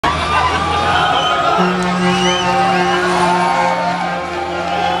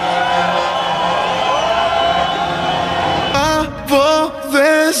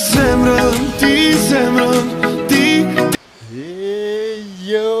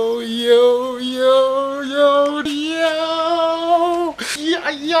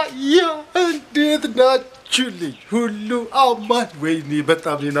እንዴት ናችሁልኝ? ሁሉ አማን? ወይኔ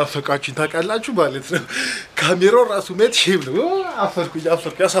በጣም ናፈቃችሁኝ ታውቃላችሁ ማለት ነው። ካሜራው ራሱ ሜት ሼም ነው። አፈርኩኝ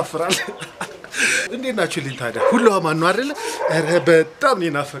ያሳፍራል። እንዴት ናችሁልኝ ታዲያ? ሁሉ አማን ነው አይደለ? ኧረ በጣም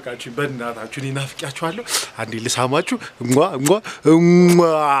ናፈቃችሁኝ። በእናታችሁ ናፍቂያችኋለሁ። አንዴ ልሳማችሁ።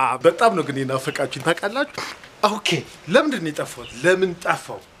 በጣም ነው ግን ናፈቃችሁኝ ታውቃላችሁ። ኦኬ ለምንድን ነው የጠፋው? ለምን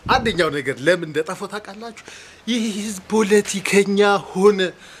ጠፋው? አንደኛው ነገር ለምን እንደጠፋው ታውቃላችሁ? ይህ ህዝብ ፖለቲከኛ ሆነ።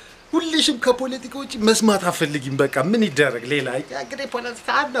 ሁልሽም ከፖለቲካ ውጪ መስማት አፈልጊም። በቃ ምን ይደረግ ሌላ እንግዲህ ፖለቲካ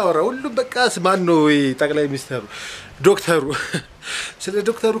አናወራ። ሁሉም በቃ ማን ነው ጠቅላይ ሚኒስትሩ ዶክተሩ ስለ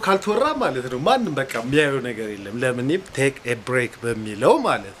ዶክተሩ ካልተወራ ማለት ነው ማንም በቃ የሚያየው ነገር የለም። ለምን ቴክ ኤ ብሬክ በሚለው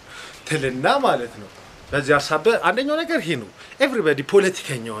ማለት ትልና ማለት ነው። በዚህ ሐሳብ አንደኛው ነገር ይሄ ነው። ኤቭሪባዲ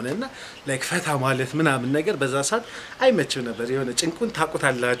ፖለቲከኛ ሆነና ላይክ ፈታ ማለት ምናምን ነገር በዛ ሰዓት አይመችም ነበር። የሆነ ጭንቁን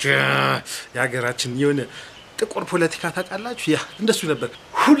ታቁታላችሁ። የሀገራችን የሆነ ጥቁር ፖለቲካ ታውቃላችሁ። ያ እንደሱ ነበር።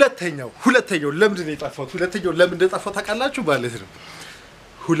 ሁለተኛው ለምንድን ነው የጠፋው? ሁለተኛው ለምን እንደጠፋው ታውቃላችሁ ማለት ነው።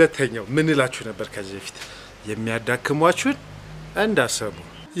 ሁለተኛው ምን እላችሁ ነበር ከዚህ በፊት? የሚያዳክሟችሁን እንዳሰሙ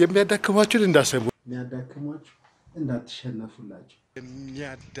የሚያዳክሟችሁ እንዳትሸነፉላችሁ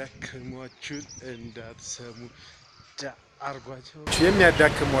የሚያዳክሟችሁ እንዳትሰሙ አርጓቸው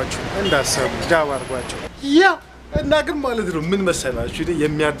የሚያዳክሟችሁ እንዳትሰሙ አርጓቸው ያ እና ግን ማለት ነው ምን መሰላችሁ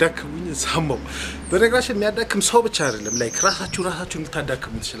የሚያዳክሙኝ ሰማው። በነገራችን የሚያዳክም ሰው ብቻ አይደለም ላይክ ራሳችሁን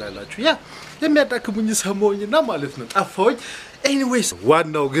ልታዳክሙ ትችላላችሁ። ያ የሚያዳክሙኝ ሰማውኝና ማለት ነው ጠፋውኝ። ኤኒዌይስ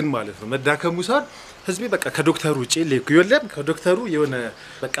ዋናው ግን ማለት ነው መዳከሙ ሳይሆን ህዝቤ በቃ ከዶክተሩ ውጪ ለይኩየለም ከዶክተሩ የሆነ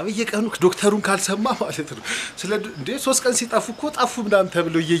በቃ በየቀኑ ዶክተሩን ካልሰማ ማለት ነው ስለ እንዴ 3 ቀን ሲጣፉ እኮ ጣፉ ምናምን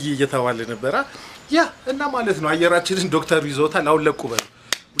ተብሎ እየተባለ ነበር። ያ እና ማለት ነው አየራችንን ዶክተሩ ይዞታል። አሁን ለቁበል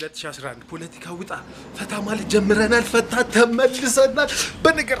 2011 ፖለቲካ ውጣ ፈታ ማለት ጀምረናል። ፈታ ተመልሰናል።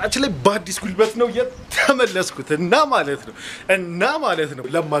 በነገራችን ላይ በአዲስ ጉልበት ነው የተመለስኩት እና ማለት ነው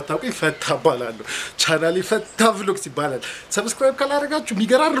ለማታውቁኝ ፈታ ባላለሁ ቻናሌ ፈታ vlogs ይባላል። ሰብስክራይብ ካላደረጋችሁ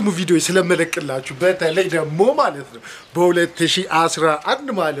የሚገራርሙ ቪዲዮዎች ስለመለቅላችሁ በተለይ ደግሞ ማለት ነው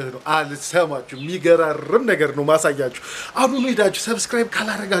በ2011 ማለት ነው አልሰማችሁ የሚገራርም ነገር ነው ማሳያችሁ። አሁን ሄዳችሁ ሰብስክራይብ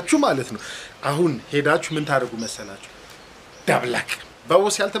ካላደረጋችሁ ማለት ነው አሁን ሄዳችሁ ምን ታደርጉ መሰላችሁ? ደብላቅ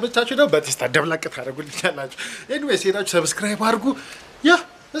ባውስ ያልተመቻችሁ ነው በቴስታ ደብላቅ ታደርጉልኛላችሁ። ኤኒዌይስ ሄዳችሁ ሰብስክራይብ አድርጉ። ያ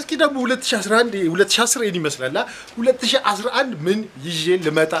እስኪ ደግሞ 2010 ይመስላል 2011 ምን ይዤ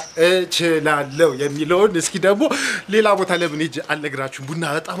ልመጣ እችላለሁ የሚለውን እስኪ ደግሞ ሌላ ቦታ ለምን ሄጄ አልነግራችሁም። ቡና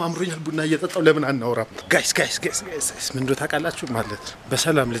በጣም አምሮኛል። ቡና እየጠጣው ለምን አናወራም? ጋይስ ምን እንደው ታውቃላችሁ ማለት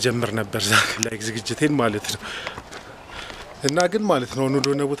በሰላም ልጀምር ነበር ላይክ ዝግጅቴን ማለት ነው። እና ግን ማለት ነው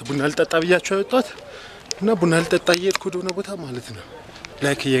ወደ ቦታ ቡና ልጠጣ ብያችሁ አይወጣት እና ቡና ልጠጣ እየሄድኩ ወደ ቦታ ማለት ነው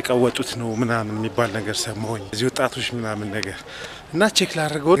ላይክ እየቀወጡት ነው ምናምን የሚባል ነገር ሰማሁኝ። እዚህ ወጣቶች ምናምን ነገር እና ቼክ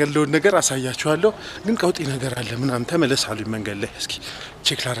ላደርገው ያለውን ነገር አሳያችኋለሁ። ግን ቀውጢ ነገር አለ ምናምን ተመለሳሉኝ መንገድ ላይ እስኪ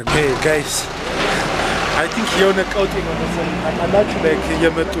ቼክ ላደርገው። ጋይስ አይ ቲንክ የሆነ ቀውጢ ነው መሰለኝ ታውቃላችሁ ላይክ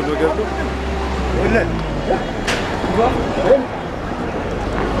እየመጡ ነው ገርዶ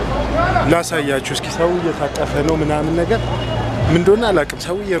ላሳያችሁ እስኪ ሰው እየታቀፈ ነው ምናምን ነገር ምን እንደሆነ አላውቅም።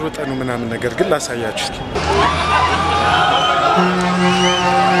 ሰው እየሮጠ ነው ምናምን ነገር ግን ላሳያችሁ እስኪ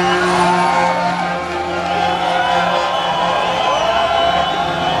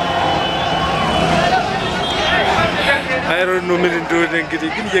አይሮን ነው ምን እንደሆነ እንግዲህ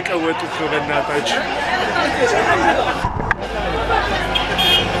ግን እየቀወጡት ነው በእናታችሁ።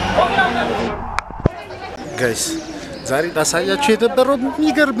 ጋይስ ዛሬ ላሳያችሁ የነበረው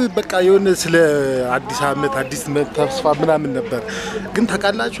የሚገርም በቃ የሆነ ስለ አዲስ አመት አዲስ ተስፋ ምናምን ነበር። ግን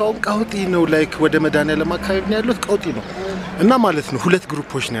ታውቃላችሁ አሁን ቀውጢ ነው ላይክ ወደ መድኃኒዓለም አካባቢ ነው ያሉት ቀውጢ ነው እና ማለት ነው ሁለት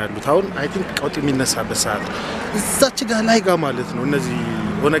ግሩፖች ነው ያሉት። አሁን አይ ቲንክ ቀውጢ የሚነሳበት ሰዓት እዛች ጋር ላይ ጋር ማለት ነው እነዚህ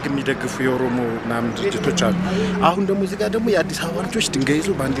ኦነግ የሚደግፉ የኦሮሞ ምናምን ድርጅቶች አሉ። አሁን ደግሞ እዚህ ጋር ደግሞ የአዲስ አበባ ልጆች ድንጋይ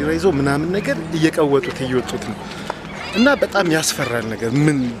ይዞ ባንዲራ ይዞ ምናምን ነገር እየቀወጡት እየወጡት ነው እና በጣም ያስፈራል ነገር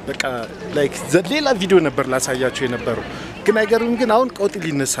ምን በቃ ላይክ ሌላ ቪዲዮ ነበር ላሳያችሁ የነበረው ግን አይገርም። ግን አሁን ቀውጢ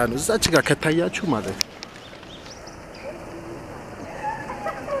ሊነሳ ነው እዛች ጋር ከታያችሁ ማለት ነው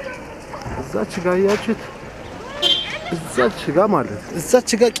እዛች ጋር ያያችሁት እዛች ጋር ማለት እዛች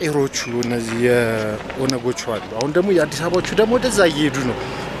ጋር ቄሮቹ እነዚህ የኦነጎቹ አሉ። አሁን ደግሞ የአዲስ አበባዎቹ ደግሞ ወደዛ እየሄዱ ነው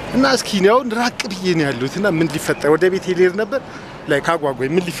እና እስኪ ነው ራቅ ብዬ ነው ያሉት እና ምን ሊፈጠር ወደ ቤት ሄሌር ነበር ላይክ አጓጓይ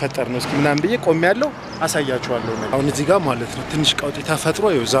ምን ሊፈጠር ነው እስኪ ምናምን ብዬ ቆም ያለው አሳያችኋለሁ። አሁን እዚህ ጋር ማለት ነው ትንሽ ቀውጢ ተፈጥሮ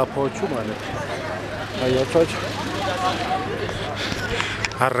ነው ዛፓዎቹ ማለት ነው አያችኋቸው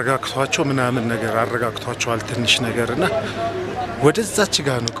አረጋግቷቸው ምናምን ነገር አረጋግቷቸዋል ትንሽ ነገርና ወደዛች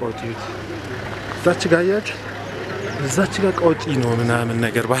ጋር ነው ቀውጢ እዛች ጋር ያያችሁ እዛች ጋር ቀውጢ ነው ምናምን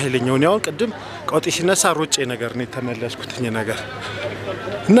ነገር በኃይለኛው ነው። ያው ቅድም ቀውጢ ሲነሳ ሮጬ ነገር ነው የተመለስኩትኝ ነገር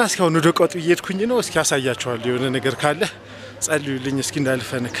እና እስካሁን ወደ ቆጡ እየሄድኩኝ ነው እስኪ ያሳያችኋለሁ የሆነ ነገር ካለ ጸልዩልኝ እስኪ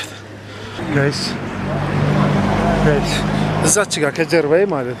እንዳልፈነከት ጋይስ እዛች ጋር ከጀርባዬ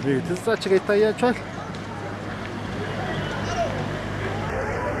ማለት ነው እዛች ጋር ይታያችኋል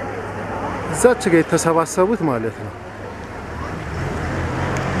እዛች ጋር የተሰባሰቡት ማለት ነው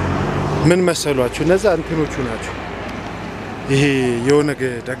ምን መሰሏችሁ እነዛ እንትኖቹ ናቸው ይሄ የሆነ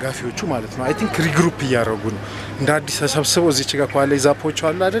ደጋፊዎቹ ማለት ነው አይ ቲንክ ሪግሩፕ እያደረጉ ነው እንደ አዲስ ተሰብስበው እዚች ጋር ኳላ ዛፖች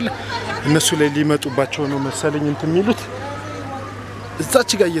አሉ አይደል እነሱ ላይ ሊመጡባቸው ነው መሰለኝ እንት የሚሉት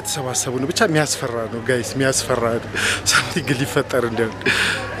እዛች ጋር እየተሰባሰቡ ነው ብቻ የሚያስፈራ ነው ጋይስ የሚያስፈራ ነው ሳምቲንግ ሊፈጠር እንደው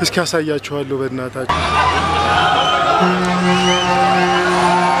እስኪ ያሳያችኋለሁ በእናታችሁ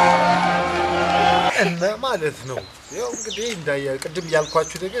እና ማለት ነው ያው እንግዲህ እንዳያ ቅድም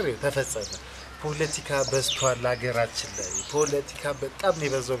ያልኳችሁ ነገር ተፈጸመ ፖለቲካ በስቷል ሀገራችን ላይ ፖለቲካ በጣም ነው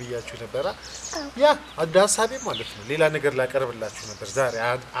የበዛው ብያችሁ ነበር ያ አዳሳቤ ማለት ነው ሌላ ነገር ላቀርብላችሁ ነበር ዛሬ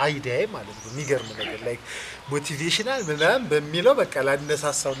አይዲያዬ ማለት ነው የሚገርም ነገር ላይክ ሞቲቬሽናል ምናምን በሚለው በቃ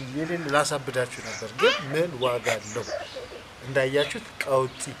ላነሳሳው የሌለ ላሳብዳችሁ ነበር ግን ምን ዋጋ አለው እንዳያችሁት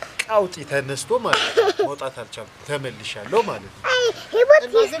ቃውጢ ተነስቶ ማለት ነው መውጣት አልቻልኩም ተመልሻለው ማለት ነው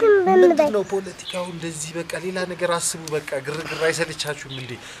ምንድነው ፖለቲካው እንደዚህ በቃ ሌላ ነገር አስቡ በቃ ግርግር አይሰለቻችሁም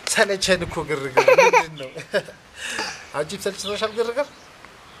እንዴ ሰለቸን እኮ ግርግር ምንድነው አጂብ ሰልችቶሻል ግርግር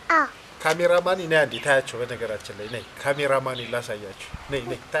ካሜራማን ነኝ አንዴ ታያቸው በነገራችን ላይ ነኝ ካሜራማን ላሳያችሁ ነኝ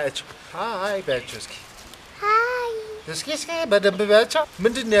ታያቸው ሃይ ባያቸው እስኪ በደንብ ባያቸው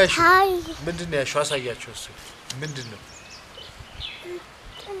ምንድነው ያሹ አሳያቸው እሱ ምንድነው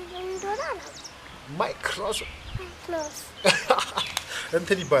ማይክሮሶፍት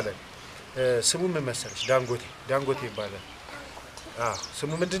እንትን ይባላል ስሙ ምን መሰለሽ ዳንጎቴ ይባላል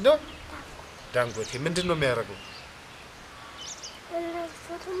ስሙ ምንድነው ዳንጎቴ ምንድነው የሚያደርገው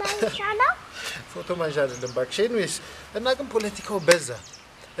ፎቶ ማንሻ አይደለም ባክሽን ወይስ እና ግን ፖለቲካው በዛ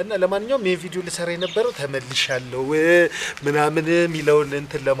እና ለማንኛውም ይሄ ቪዲዮ ልሰራ የነበረው ተመልሻለው ምናምን ሚለውን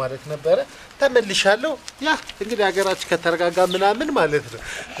እንትን ለማለት ነበር ተመልሻለው ያ እንግዲህ ሀገራችን ከተረጋጋ ምናምን ማለት ነው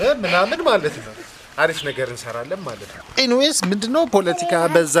አሪፍ ነገር እንሰራለን ማለት ነው ኤኒዌይስ ምንድነው ፖለቲካ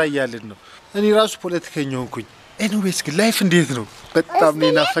በዛ ይያልን ነው እኔ ራሱ ፖለቲከኛ ሆንኩኝ ኤኒዌይስ ግን ላይፍ እንዴት ነው በጣም ነው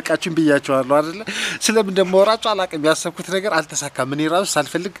ናፈቃችሁን ብያችኋለሁ አይደል ስለምን እንደማወራችሁ አላቀም ያሰብኩት ነገር አልተሳካም እኔ ራሱ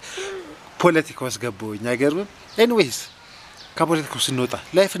ሳልፈልግ ፖለቲካ ወስገባውኝ አይገርምም ኤኒዌይስ ከፖለቲካው ስንወጣ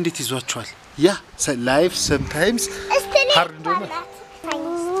ላይፍ እንዴት ይዟችኋል ያ ላይፍ sometimes hard ነው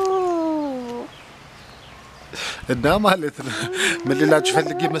እና ማለት ነው ምን ልላችሁ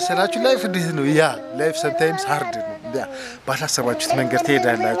ፈልጌ መሰላችሁ ላይፍ እንዴት ነው ያ ላይፍ sometimes hard ነው ያ ባላሰባችሁት መንገድ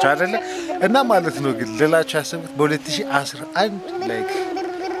ትሄዳላችሁ አይደል እና ማለት ነው ግን ልላችሁ ያሰብኩት በ2011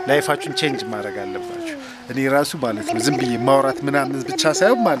 ላይፋችሁን ቼንጅ ማድረግ አለባችሁ እኔ ራሱ ማለት ነው ዝም ብዬ ማውራት ምናምን ብቻ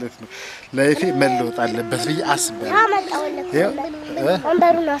ሳይሆን ማለት ነው ላይፌ መለወጥ አለበት ብዬ አስባለሁ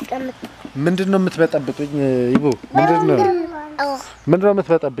ወንበሩን አስቀምጥ ምንድነው የምትበጠብጡኝ ይቦ ምንድነው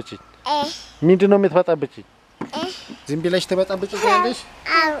የምትበጠብጪኝ ምንድነው የምትበጠብጪኝ ዝም ብለሽ ትበጠብጪኛለሽ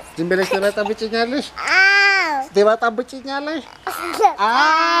ዝም ብለሽ ትበጠብጪኛለሽ ትበጠብጪኛለሽ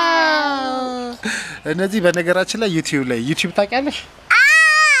እነዚህ በነገራችን ላይ ዩቲዩብ ታውቂያለሽ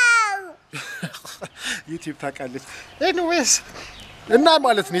ዩቲዩብ ታውቃለሽ ኤኒዌይስ እና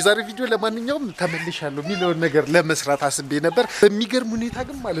ማለት ነው የዛሬ ቪዲዮ ለማንኛውም ተመልሻለሁ ሚሊዮን ነገር ለመስራት አስቤ ነበር በሚገርም ሁኔታ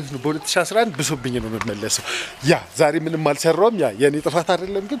ግን ማለት ነው በ2011 ብሶብኝ ነው መመለሰው ያ ዛሬ ምንም አልሰራውም ያ የኔ ጥፋት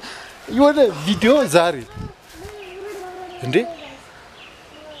አይደለም ግን የሆነ ቪዲዮ ዛሬ እንዴ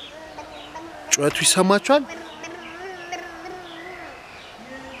ጩኸቱ ይሰማችኋል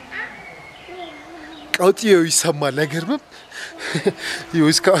ቃውጢው ይሰማል አይገርምም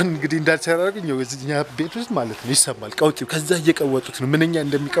ይውስካን እንግዲህ እንዳልሰራግኝ የወዝኛ ቤት ውስጥ ማለት ነው ይሰማል ቃውጢው ከዛ እየቀወጡት ነው ምንኛ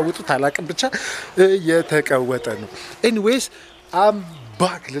እንደሚቀወጡት አላቅም ብቻ የተቀወጠ ነው ኤኒዌይስ አም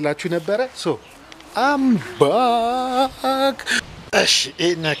ባክ ልላችሁ ነበር ሶ አም ባክ እሺ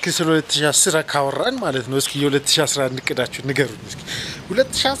እና ክስሎ 2010 ካወራን ማለት ነው እስኪ የ2011 እቅዳችሁ ንገሩኝ እስኪ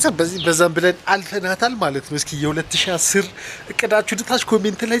 2010 በዛም ብለን አልፈናታል ማለት ነው እስኪ የ2010 እቅዳችሁ ድታች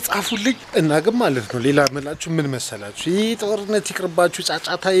ኮሜንት ላይ ጻፉልኝ እና ግን ማለት ነው ሌላ መላችሁ ምን መሰላችሁ ይሄ ጦርነት ይቅርባችሁ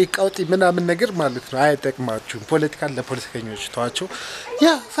ጫጫታ ይቃውጥ ምናምን ነገር ማለት ነው አይጠቅማችሁም ፖለቲካን ለፖለቲከኞች ተዋቸው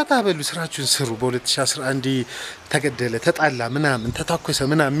ያ ፈታ በሉ ስራችሁን ስሩ በ2011 ተገደለ ተጣላ ምናምን ተታኮሰ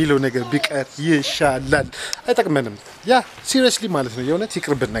ምናምን ሚለው ነገር ቢቀር ይሻላል አይጠቅመንም ያ ሲሪየስሊ ማለት ነው የሆነ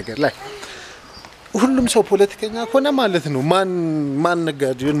ይቅርብን ነገር ላይ ሁሉም ሰው ፖለቲከኛ ሆነ ማለት ነው ማን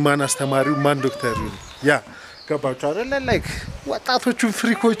ነጋዴውን ማን አስተማሪው ማን ዶክተሩን ያ ገባችሁ አይደል ላይክ ወጣቶቹን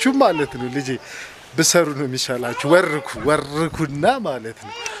ፍሪኮቹ ማለት ነው ልጄ በሰሩ ነው የሚሻላችሁ ወርኩና ማለት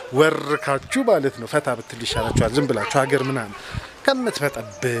ነው ወርካችሁ ማለት ነው ፈታ ብትል ይሻላችኋል ዝም ብላችሁ ሀገር ምናምን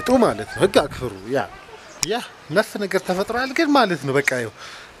ከምትፈጠብጡ ማለት ነው ህግ አክብሩ ያ ያ ነፍ ነገር ተፈጥሯል ግን ማለት ነው በቃ ይኸው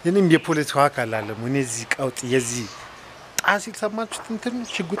የኔም የፖለቲካው አካል አለ ምን እዚህ ቀውጥ የዚህ ጣሲል ሰማችሁት እንትን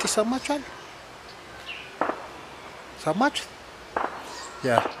ሽጉጥ ይሰማችኋል ሰማችሁ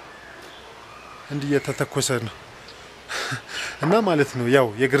ያ እንዲህ የተተኮሰ ነው እና ማለት ነው ያው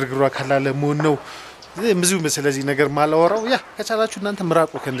የግርግሩ አካል አለ ምን ነው ብዙ ስለዚህ ነገር ማላወራው ያ ከቻላችሁ እናንተ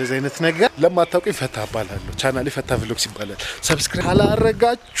ምራቁ ከእንደዚህ አይነት ነገር ለማታውቁ ይፈታባላለሁ ቻናል ይፈታ ቭሎግስ ይባላል ሰብስክራይብ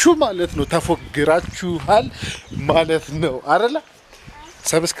አላረጋችሁ ማለት ነው ተፎግራችኋል ማለት ነው አይደለ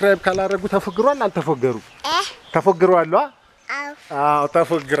ሰብስክራይብ ካላረጉ ተፎግሯል አልተፎገሩ ተፎግሯል አዎ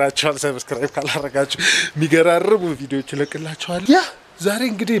ተፎግራችኋል ሰብስክራይብ ካላረጋችሁ ሚገራርሙ ቪዲዮዎች ለቅላችኋል ያ ዛሬ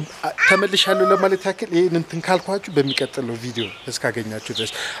እንግዲህ ተመልሻለው ለማለት ያክል ይሄን እንትን ካልኳችሁ በሚቀጥለው ቪዲዮ እስካገኛችሁ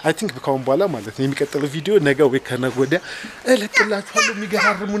ድረስ አይ ቲንክ በካውን በኋላ ማለት ነው የሚቀጥለው ቪዲዮ ነገ ወይ ከነገ ወዲያ እለቅላችኋለሁ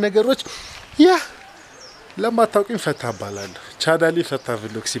የሚገራርሙ ነገሮች ያ ለማታውቁኝ ፈታባላለሁ ቻናሌ ፈታ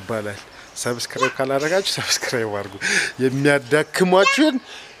ቭሎግስ ይባላል ሰብስክራይብ ካላረጋችሁ ሰብስክራይብ አድርጉ የሚያዳክሟችሁን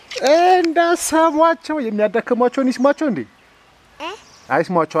እንዳሰሟቸው የሚያዳክሟቸውን ይስማቸው እንዴ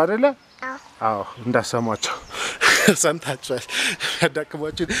አይስማቸው አይደለ አዎ እንዳሰሟቸው ሰንታችኋል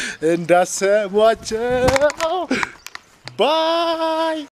ያዳክሟችሁን እንዳሰሟቸው ባይ